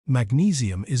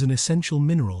Magnesium is an essential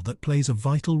mineral that plays a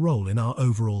vital role in our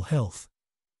overall health.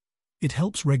 It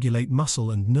helps regulate muscle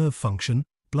and nerve function,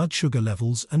 blood sugar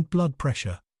levels, and blood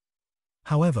pressure.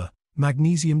 However,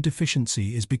 magnesium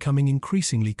deficiency is becoming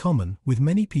increasingly common, with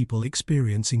many people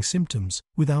experiencing symptoms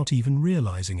without even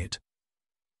realizing it.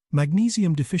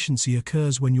 Magnesium deficiency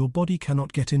occurs when your body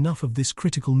cannot get enough of this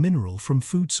critical mineral from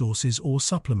food sources or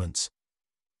supplements.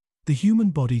 The human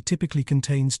body typically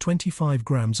contains 25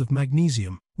 grams of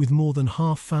magnesium, with more than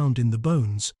half found in the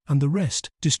bones, and the rest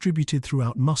distributed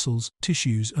throughout muscles,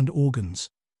 tissues, and organs.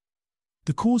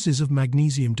 The causes of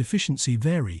magnesium deficiency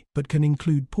vary, but can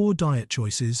include poor diet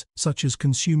choices, such as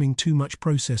consuming too much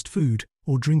processed food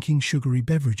or drinking sugary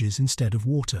beverages instead of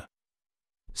water.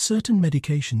 Certain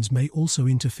medications may also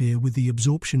interfere with the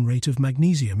absorption rate of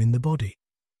magnesium in the body.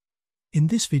 In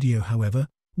this video, however,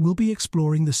 we'll be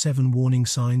exploring the 7 warning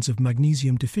signs of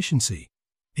magnesium deficiency,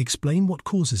 explain what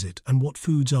causes it and what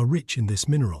foods are rich in this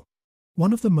mineral.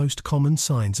 One of the most common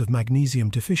signs of magnesium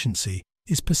deficiency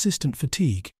is persistent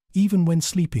fatigue, even when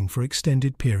sleeping for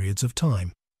extended periods of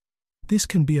time. This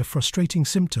can be a frustrating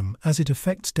symptom as it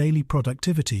affects daily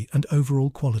productivity and overall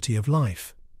quality of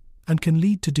life, and can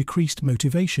lead to decreased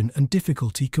motivation and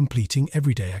difficulty completing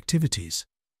everyday activities.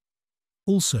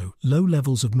 Also, low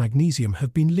levels of magnesium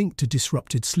have been linked to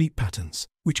disrupted sleep patterns,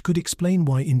 which could explain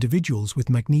why individuals with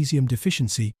magnesium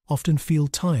deficiency often feel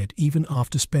tired even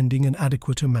after spending an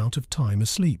adequate amount of time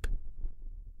asleep.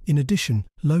 In addition,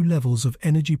 low levels of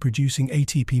energy-producing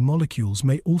ATP molecules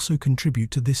may also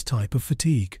contribute to this type of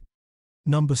fatigue.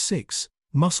 Number 6.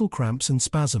 Muscle cramps and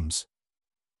spasms.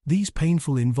 These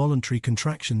painful involuntary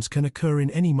contractions can occur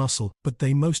in any muscle, but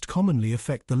they most commonly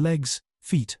affect the legs,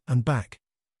 feet, and back.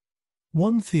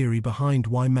 One theory behind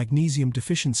why magnesium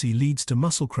deficiency leads to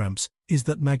muscle cramps is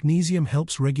that magnesium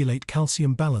helps regulate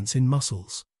calcium balance in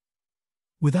muscles.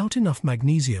 Without enough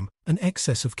magnesium, an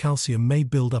excess of calcium may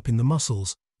build up in the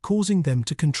muscles, causing them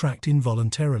to contract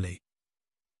involuntarily.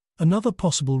 Another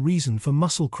possible reason for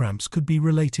muscle cramps could be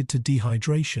related to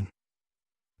dehydration.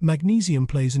 Magnesium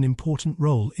plays an important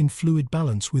role in fluid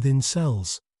balance within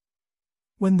cells.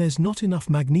 When there's not enough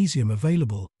magnesium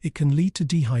available, it can lead to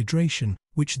dehydration,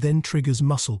 which then triggers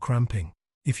muscle cramping.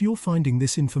 If you're finding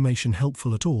this information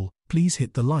helpful at all, please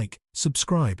hit the like,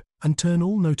 subscribe, and turn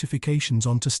all notifications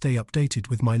on to stay updated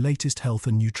with my latest health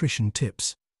and nutrition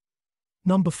tips.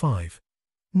 Number 5.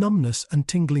 Numbness and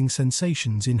tingling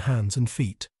sensations in hands and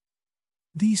feet.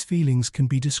 These feelings can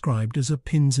be described as a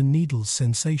pins and needles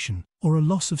sensation, or a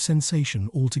loss of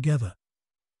sensation altogether.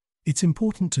 It's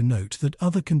important to note that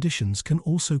other conditions can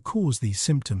also cause these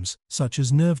symptoms, such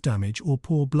as nerve damage or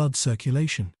poor blood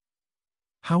circulation.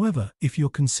 However, if you're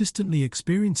consistently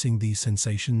experiencing these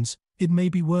sensations, it may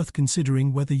be worth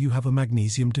considering whether you have a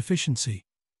magnesium deficiency.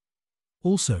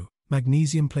 Also,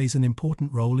 magnesium plays an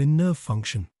important role in nerve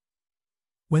function.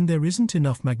 When there isn't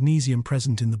enough magnesium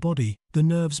present in the body, the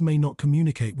nerves may not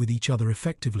communicate with each other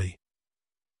effectively.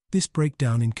 This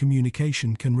breakdown in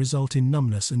communication can result in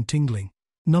numbness and tingling.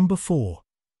 Number 4.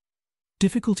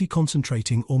 Difficulty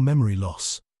concentrating or memory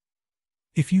loss.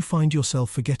 If you find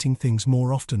yourself forgetting things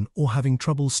more often or having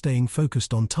trouble staying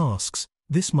focused on tasks,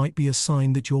 this might be a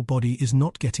sign that your body is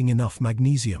not getting enough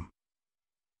magnesium.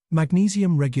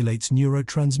 Magnesium regulates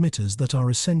neurotransmitters that are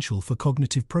essential for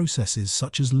cognitive processes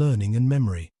such as learning and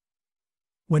memory.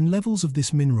 When levels of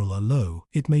this mineral are low,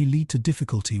 it may lead to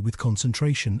difficulty with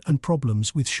concentration and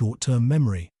problems with short-term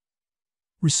memory.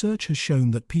 Research has shown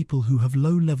that people who have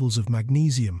low levels of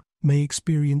magnesium may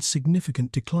experience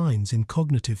significant declines in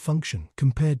cognitive function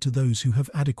compared to those who have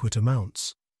adequate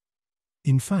amounts.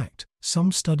 In fact,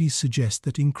 some studies suggest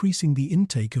that increasing the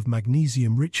intake of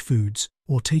magnesium-rich foods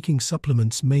or taking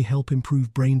supplements may help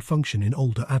improve brain function in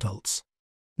older adults.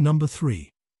 Number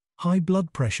 3. High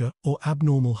blood pressure or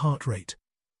abnormal heart rate.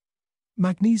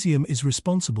 Magnesium is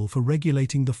responsible for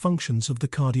regulating the functions of the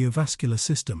cardiovascular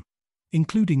system,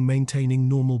 including maintaining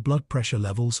normal blood pressure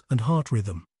levels and heart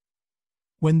rhythm.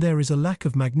 When there is a lack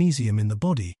of magnesium in the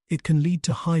body, it can lead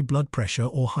to high blood pressure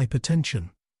or hypertension.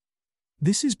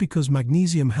 This is because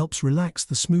magnesium helps relax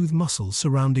the smooth muscles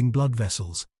surrounding blood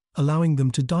vessels, allowing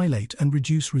them to dilate and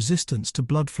reduce resistance to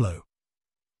blood flow.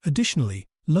 Additionally,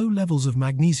 low levels of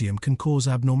magnesium can cause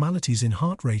abnormalities in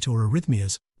heart rate or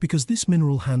arrhythmias because this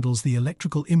mineral handles the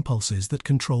electrical impulses that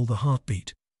control the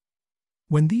heartbeat.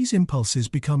 When these impulses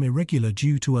become irregular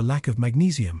due to a lack of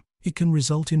magnesium, it can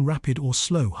result in rapid or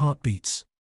slow heartbeats.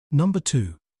 Number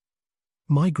 2.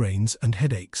 Migraines and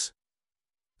headaches.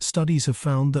 Studies have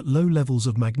found that low levels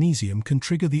of magnesium can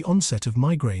trigger the onset of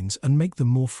migraines and make them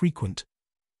more frequent.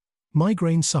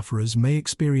 Migraine sufferers may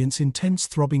experience intense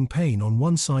throbbing pain on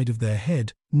one side of their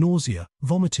head, nausea,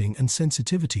 vomiting and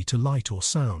sensitivity to light or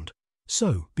sound.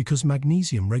 So, because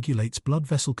magnesium regulates blood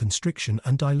vessel constriction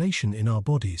and dilation in our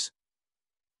bodies.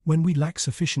 When we lack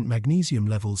sufficient magnesium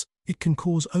levels, it can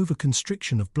cause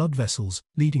overconstriction of blood vessels,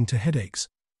 leading to headaches.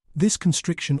 This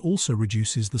constriction also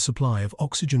reduces the supply of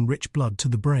oxygen-rich blood to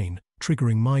the brain,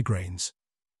 triggering migraines.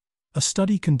 A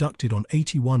study conducted on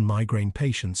 81 migraine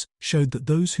patients showed that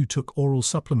those who took oral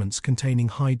supplements containing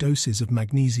high doses of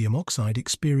magnesium oxide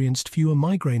experienced fewer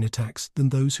migraine attacks than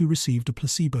those who received a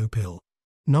placebo pill.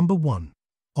 Number 1.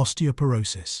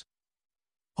 Osteoporosis.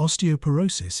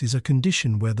 Osteoporosis is a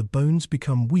condition where the bones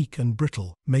become weak and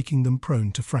brittle, making them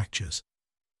prone to fractures.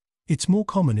 It's more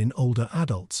common in older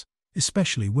adults,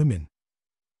 especially women.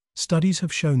 Studies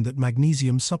have shown that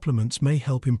magnesium supplements may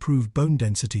help improve bone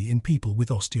density in people with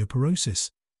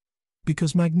osteoporosis,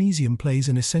 because magnesium plays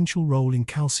an essential role in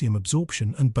calcium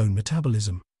absorption and bone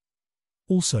metabolism.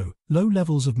 Also, low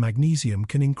levels of magnesium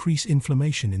can increase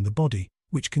inflammation in the body,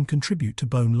 which can contribute to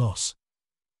bone loss.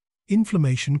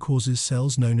 Inflammation causes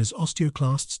cells known as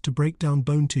osteoclasts to break down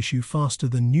bone tissue faster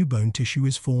than new bone tissue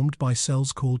is formed by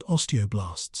cells called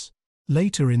osteoblasts.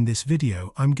 Later in this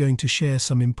video, I'm going to share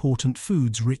some important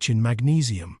foods rich in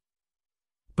magnesium.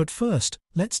 But first,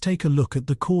 let's take a look at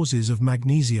the causes of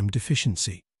magnesium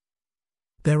deficiency.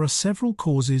 There are several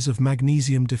causes of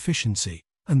magnesium deficiency,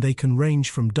 and they can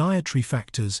range from dietary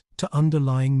factors to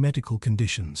underlying medical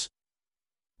conditions.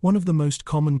 One of the most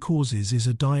common causes is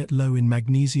a diet low in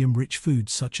magnesium-rich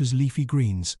foods such as leafy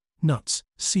greens, nuts,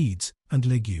 seeds, and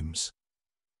legumes.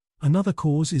 Another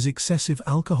cause is excessive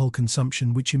alcohol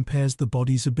consumption, which impairs the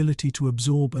body's ability to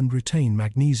absorb and retain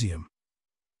magnesium.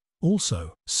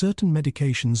 Also, certain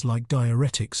medications like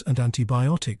diuretics and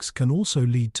antibiotics can also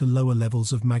lead to lower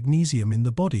levels of magnesium in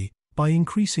the body by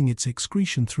increasing its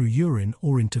excretion through urine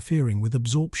or interfering with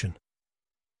absorption.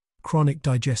 Chronic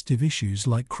digestive issues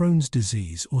like Crohn's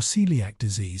disease or celiac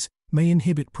disease may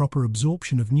inhibit proper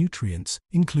absorption of nutrients,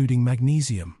 including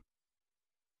magnesium.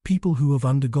 People who have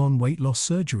undergone weight loss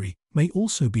surgery may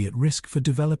also be at risk for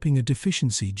developing a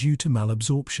deficiency due to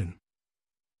malabsorption.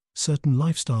 Certain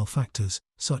lifestyle factors,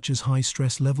 such as high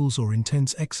stress levels or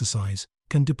intense exercise,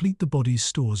 can deplete the body's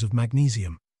stores of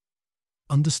magnesium.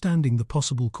 Understanding the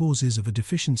possible causes of a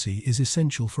deficiency is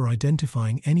essential for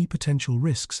identifying any potential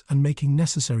risks and making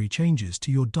necessary changes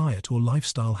to your diet or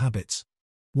lifestyle habits.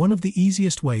 One of the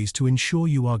easiest ways to ensure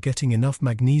you are getting enough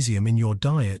magnesium in your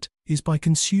diet is by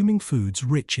consuming foods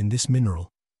rich in this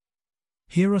mineral.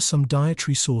 Here are some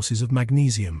dietary sources of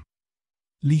magnesium.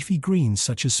 Leafy greens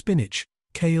such as spinach,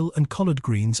 kale, and collard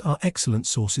greens are excellent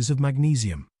sources of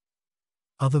magnesium.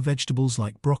 Other vegetables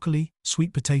like broccoli,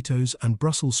 sweet potatoes, and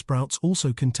Brussels sprouts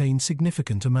also contain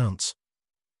significant amounts.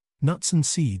 Nuts and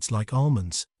seeds like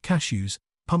almonds, cashews,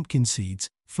 pumpkin seeds,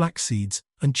 flax seeds,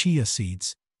 and chia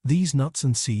seeds. These nuts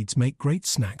and seeds make great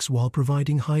snacks while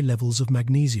providing high levels of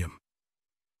magnesium.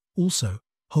 Also,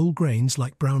 whole grains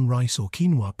like brown rice or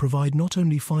quinoa provide not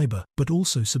only fiber but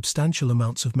also substantial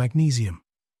amounts of magnesium.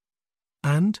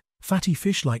 And fatty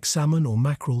fish like salmon or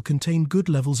mackerel contain good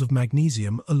levels of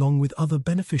magnesium along with other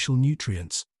beneficial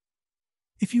nutrients.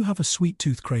 If you have a sweet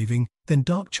tooth craving, then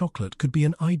dark chocolate could be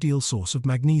an ideal source of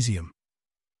magnesium.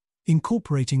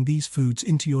 Incorporating these foods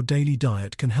into your daily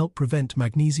diet can help prevent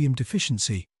magnesium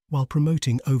deficiency while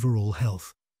promoting overall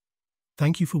health.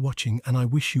 Thank you for watching, and I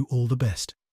wish you all the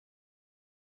best.